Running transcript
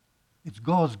It's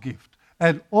God's gift.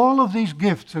 And all of these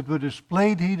gifts that were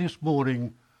displayed here this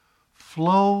morning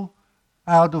flow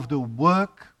out of the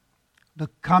work, the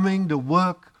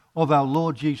work of our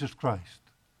Lord Jesus Christ.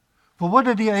 For what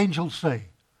did the angels say?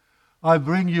 I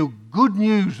bring you good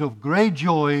news of great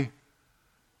joy.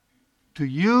 To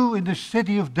you in the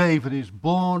city of David is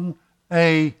born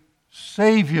a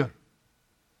Savior.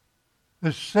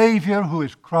 A Savior who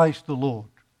is Christ the Lord.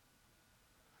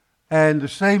 And the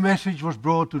same message was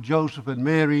brought to Joseph and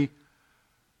Mary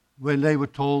when they were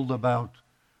told about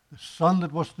the son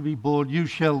that was to be born. You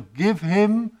shall give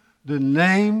him the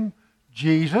name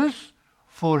Jesus,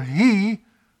 for he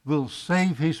will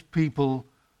save his people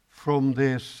from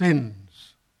their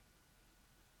sins.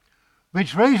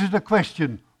 Which raises the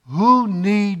question, who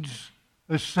needs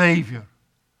a Savior?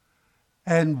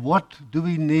 And what do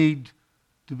we need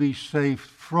to be saved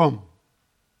from?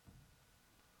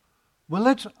 Well,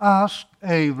 let's ask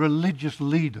a religious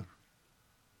leader,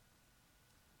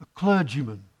 a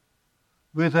clergyman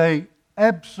with an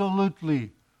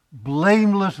absolutely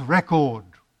blameless record,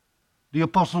 the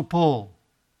Apostle Paul,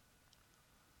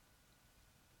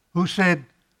 who said,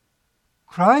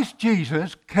 Christ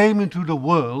Jesus came into the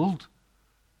world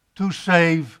to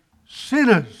save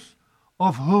sinners,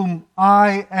 of whom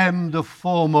I am the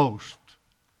foremost.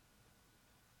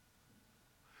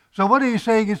 So what he's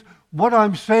saying is, what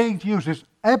I'm saying to you is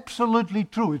absolutely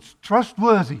true. It's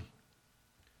trustworthy.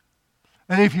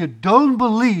 And if you don't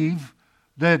believe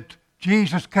that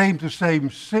Jesus came to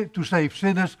save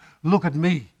sinners, look at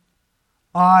me.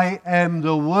 I am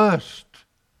the worst.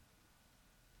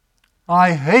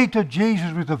 I hated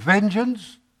Jesus with a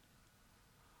vengeance.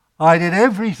 I did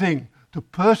everything to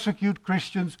persecute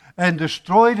Christians and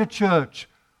destroy the church.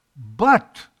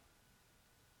 But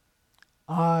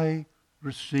I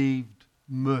received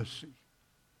mercy.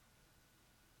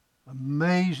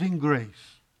 Amazing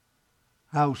grace.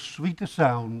 How sweet a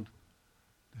sound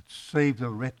that saved a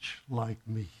wretch like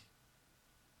me.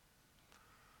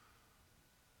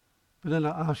 But then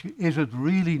I ask you, is it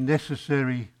really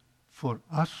necessary for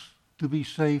us to be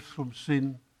saved from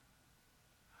sin?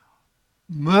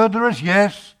 Murderers,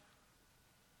 yes.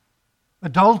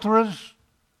 Adulterers,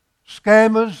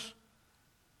 scammers,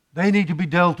 they need to be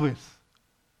dealt with.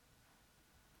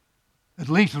 At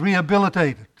least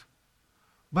rehabilitated.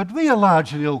 But we are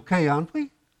largely okay, aren't we?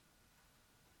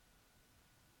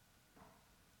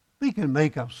 We can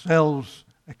make ourselves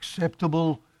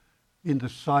acceptable in the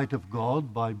sight of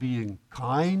God by being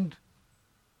kind.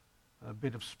 A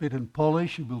bit of spit and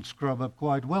polish, we'll scrub up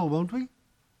quite well, won't we?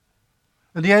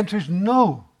 And the answer is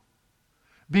no.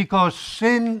 Because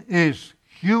sin is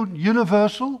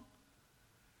universal.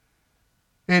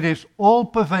 It is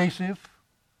all-pervasive.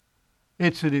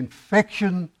 It's an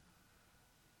infection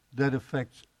that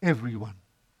affects everyone.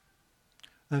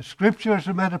 And Scripture, as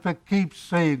a matter of fact, keeps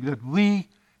saying that we,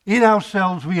 in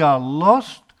ourselves, we are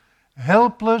lost,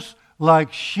 helpless,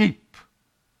 like sheep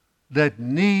that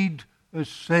need a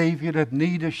Savior, that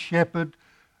need a shepherd,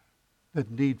 that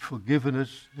need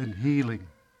forgiveness and healing.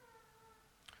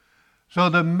 So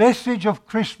the message of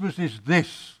Christmas is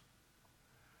this,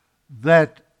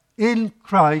 that in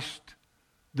Christ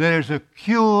there is a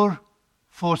cure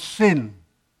for sin.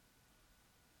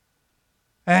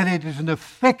 And it is an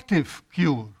effective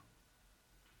cure.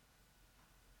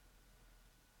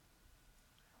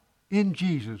 In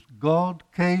Jesus, God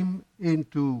came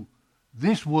into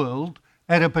this world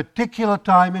at a particular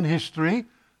time in history.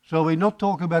 So we're not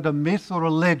talking about a myth or a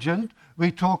legend.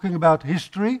 We're talking about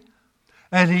history.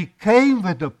 And he came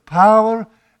with the power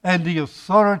and the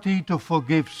authority to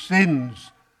forgive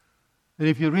sins. And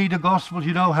if you read the Gospels,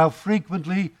 you know how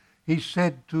frequently he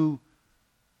said to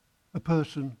a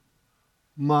person,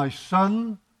 my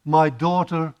son, my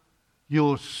daughter,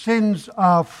 your sins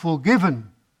are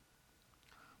forgiven.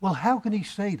 Well, how can he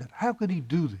say that? How can he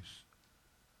do this?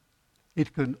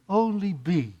 It can only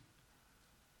be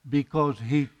because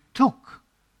he took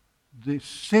the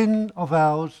sin of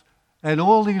ours and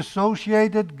all the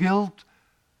associated guilt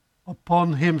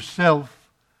upon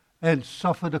himself and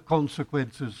suffered the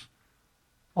consequences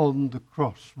on the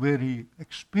cross, where he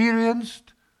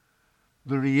experienced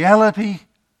the reality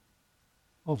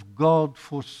of God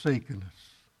forsaken us.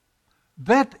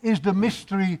 That is the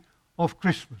mystery of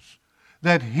Christmas.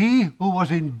 That he who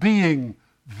was in being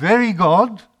very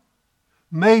God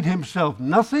made himself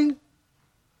nothing,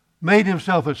 made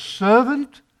himself a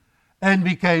servant, and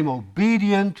became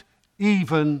obedient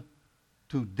even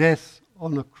to death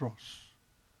on a cross.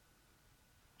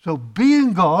 So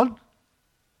being God,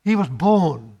 he was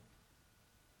born.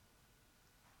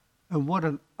 And what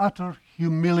an utter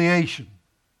humiliation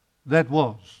that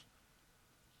was.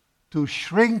 to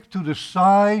shrink to the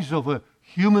size of a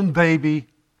human baby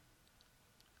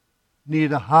near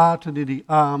the heart and in the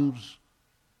arms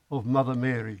of Mother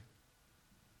Mary.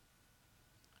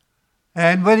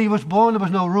 And when he was born, there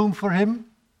was no room for him.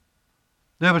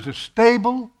 There was a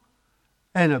stable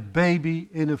and a baby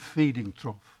in a feeding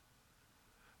trough.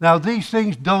 Now, these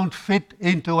things don't fit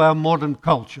into our modern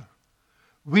culture.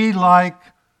 We like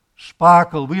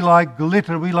sparkle, we like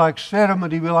glitter, we like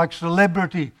ceremony, we like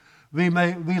celebrity, we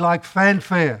like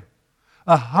fanfare.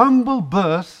 A humble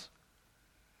birth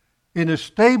in a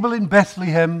stable in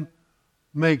Bethlehem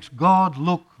makes God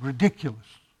look ridiculous.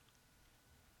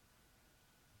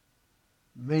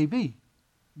 Maybe.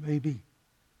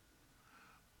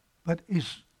 But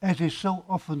as is so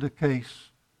often the case,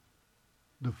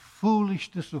 the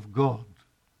foolishness of God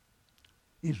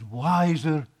is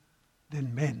wiser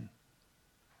than men.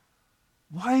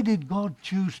 Why did God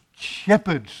choose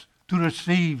shepherds to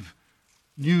receive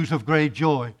news of great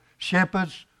joy?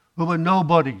 Shepherds who were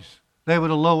nobodies. They were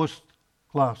the lowest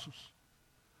classes.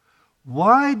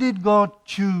 Why did God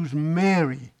choose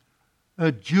Mary,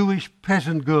 a Jewish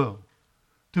peasant girl,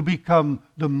 to become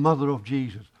the mother of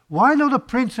Jesus? Why not a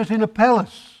princess in a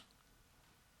palace?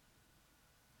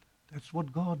 That's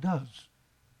what God does.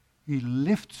 He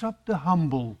lifts up the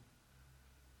humble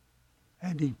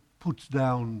and he puts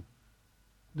down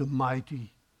the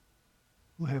mighty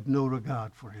who have no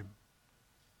regard for him.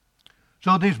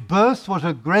 So this birth was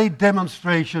a great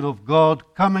demonstration of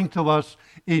God coming to us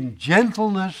in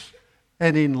gentleness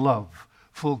and in love.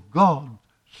 For God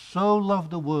so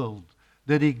loved the world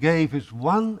that he gave his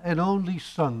one and only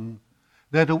Son,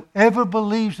 that whoever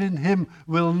believes in him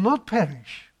will not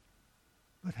perish,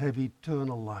 but have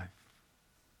eternal life.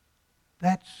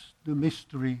 That's the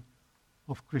mystery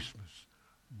of Christmas.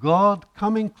 God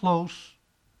coming close,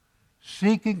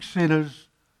 seeking sinners,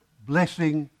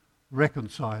 blessing,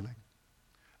 reconciling.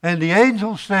 And the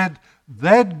angel said,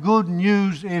 that good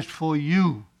news is for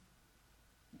you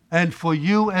and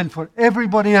for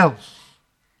everybody else.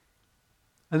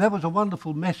 And that was a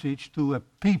wonderful message to a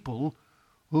people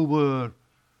who were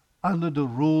under the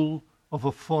rule of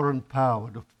a foreign power,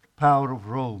 the power of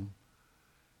Rome.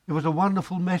 It was a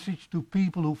wonderful message to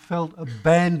people who felt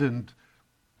abandoned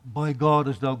by God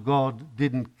as though God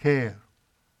didn't care.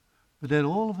 But then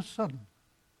all of a sudden,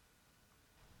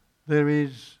 there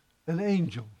is an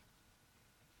angel.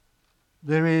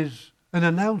 There is an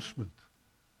announcement,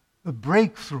 a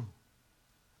breakthrough.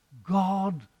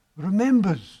 God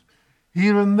remembers. He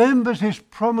remembers his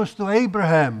promise to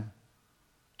Abraham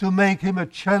to make him a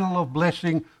channel of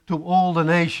blessing to all the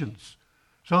nations.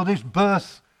 So this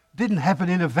birth didn't happen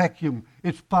in a vacuum.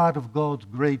 It's part of God's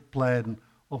great plan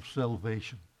of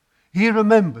salvation. He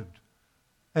remembered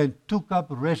and took up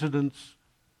residence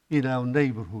in our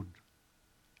neighborhood,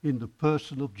 in the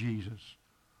person of Jesus,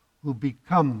 who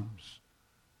becomes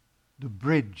the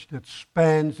bridge that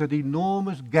spans that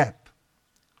enormous gap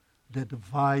that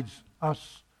divides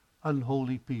us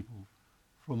unholy people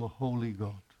from a holy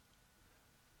God.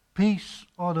 Peace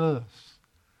on earth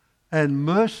and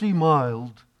mercy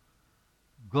mild,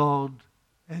 God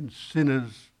and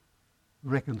sinners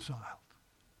reconciled.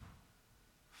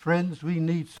 Friends, we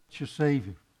need such a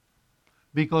Savior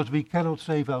because we cannot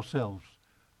save ourselves.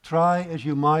 Try as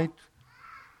you might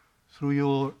through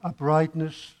your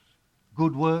uprightness,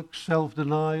 good works,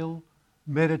 self-denial,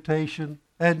 meditation,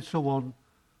 and so on.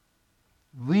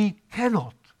 We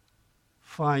cannot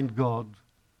find God.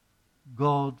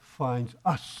 God finds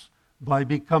us by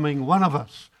becoming one of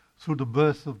us through the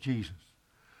birth of Jesus.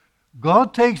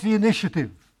 God takes the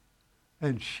initiative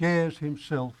and shares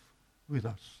himself with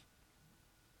us.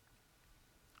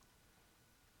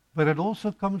 But it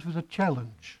also comes with a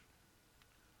challenge.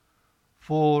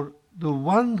 For the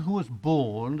one who was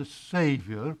born, the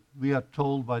Savior, we are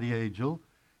told by the angel,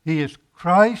 he is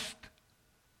Christ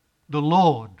the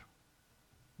Lord.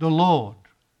 The Lord.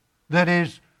 That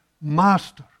is,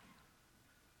 Master.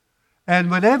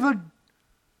 And whenever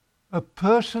a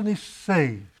person is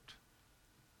saved,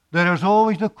 there is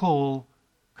always the call,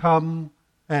 come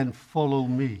and follow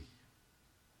me.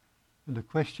 And the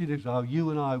question is, are you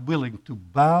and I willing to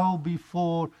bow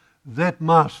before that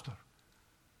Master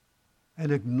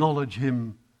and acknowledge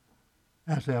him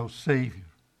as our Savior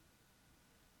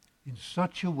in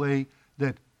such a way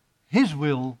that his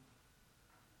will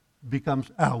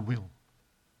becomes our will?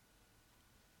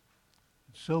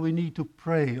 So we need to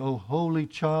pray, O Holy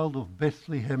Child of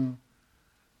Bethlehem,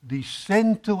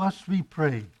 descend to us, we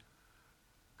pray.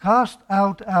 Cast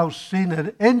out our sin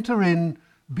and enter in,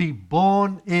 be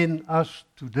born in us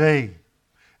today.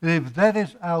 And if that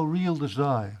is our real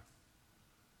desire,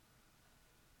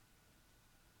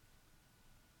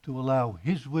 to allow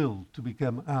His will to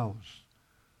become ours.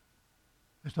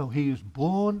 As though He is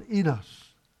born in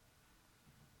us,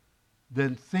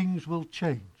 then things will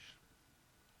change.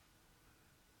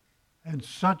 And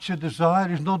such a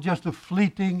desire is not just a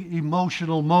fleeting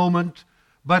emotional moment,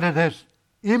 but it has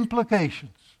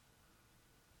implications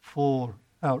for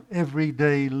our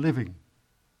everyday living.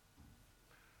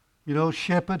 You know,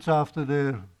 shepherds, after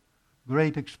their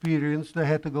great experience, they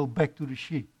had to go back to the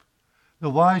sheep. The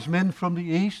wise men from the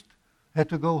east had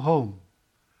to go home.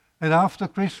 And after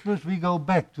Christmas, we go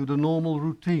back to the normal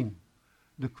routine.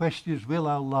 The question is, will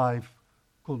our life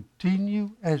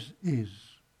continue as is?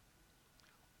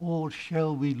 Or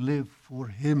shall we live for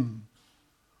Him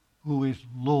who is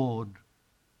Lord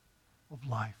of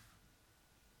life?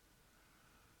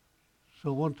 So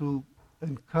I want to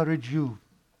encourage you,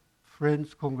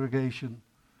 friends, congregation,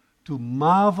 to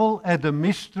marvel at the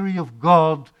mystery of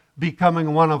God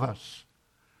becoming one of us.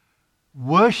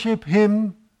 Worship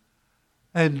Him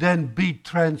and then be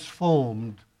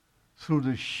transformed through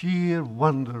the sheer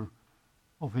wonder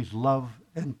of His love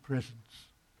and presence.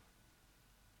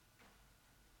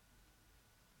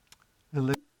 And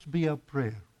let this be our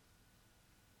prayer.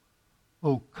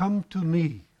 Oh, come to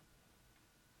me.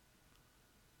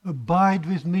 Abide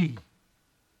with me,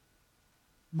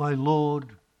 my Lord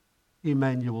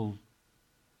Emmanuel,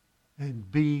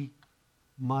 and be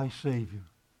my Savior.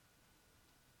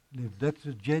 And if that's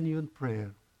a genuine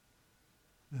prayer,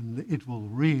 then it will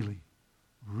really,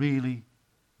 really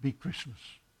be Christmas.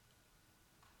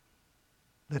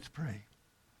 Let's pray.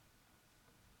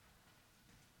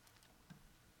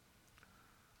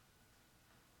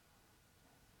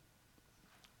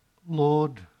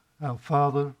 Lord, our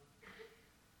Father,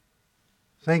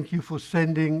 thank you for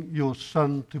sending your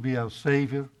Son to be our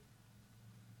Savior,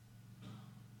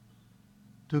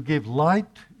 to give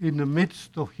light in the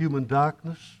midst of human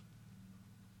darkness,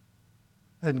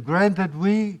 and grant that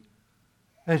we,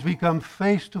 as we come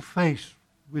face to face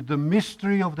with the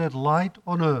mystery of that light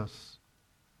on earth,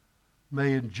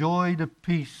 may enjoy the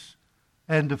peace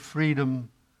and the freedom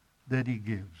that He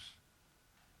gives.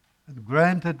 And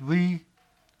grant that we,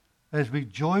 as we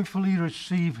joyfully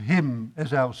receive Him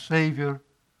as our Savior,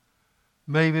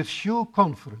 may with sure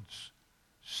confidence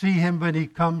see Him when He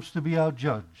comes to be our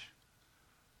judge,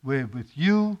 where with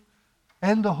you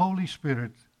and the Holy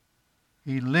Spirit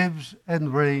He lives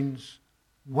and reigns,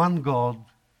 one God,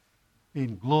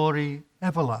 in glory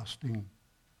everlasting.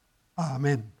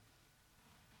 Amen.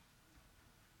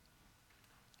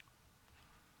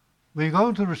 We're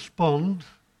going to respond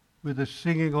with the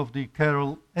singing of the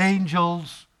carol,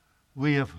 Angels We Have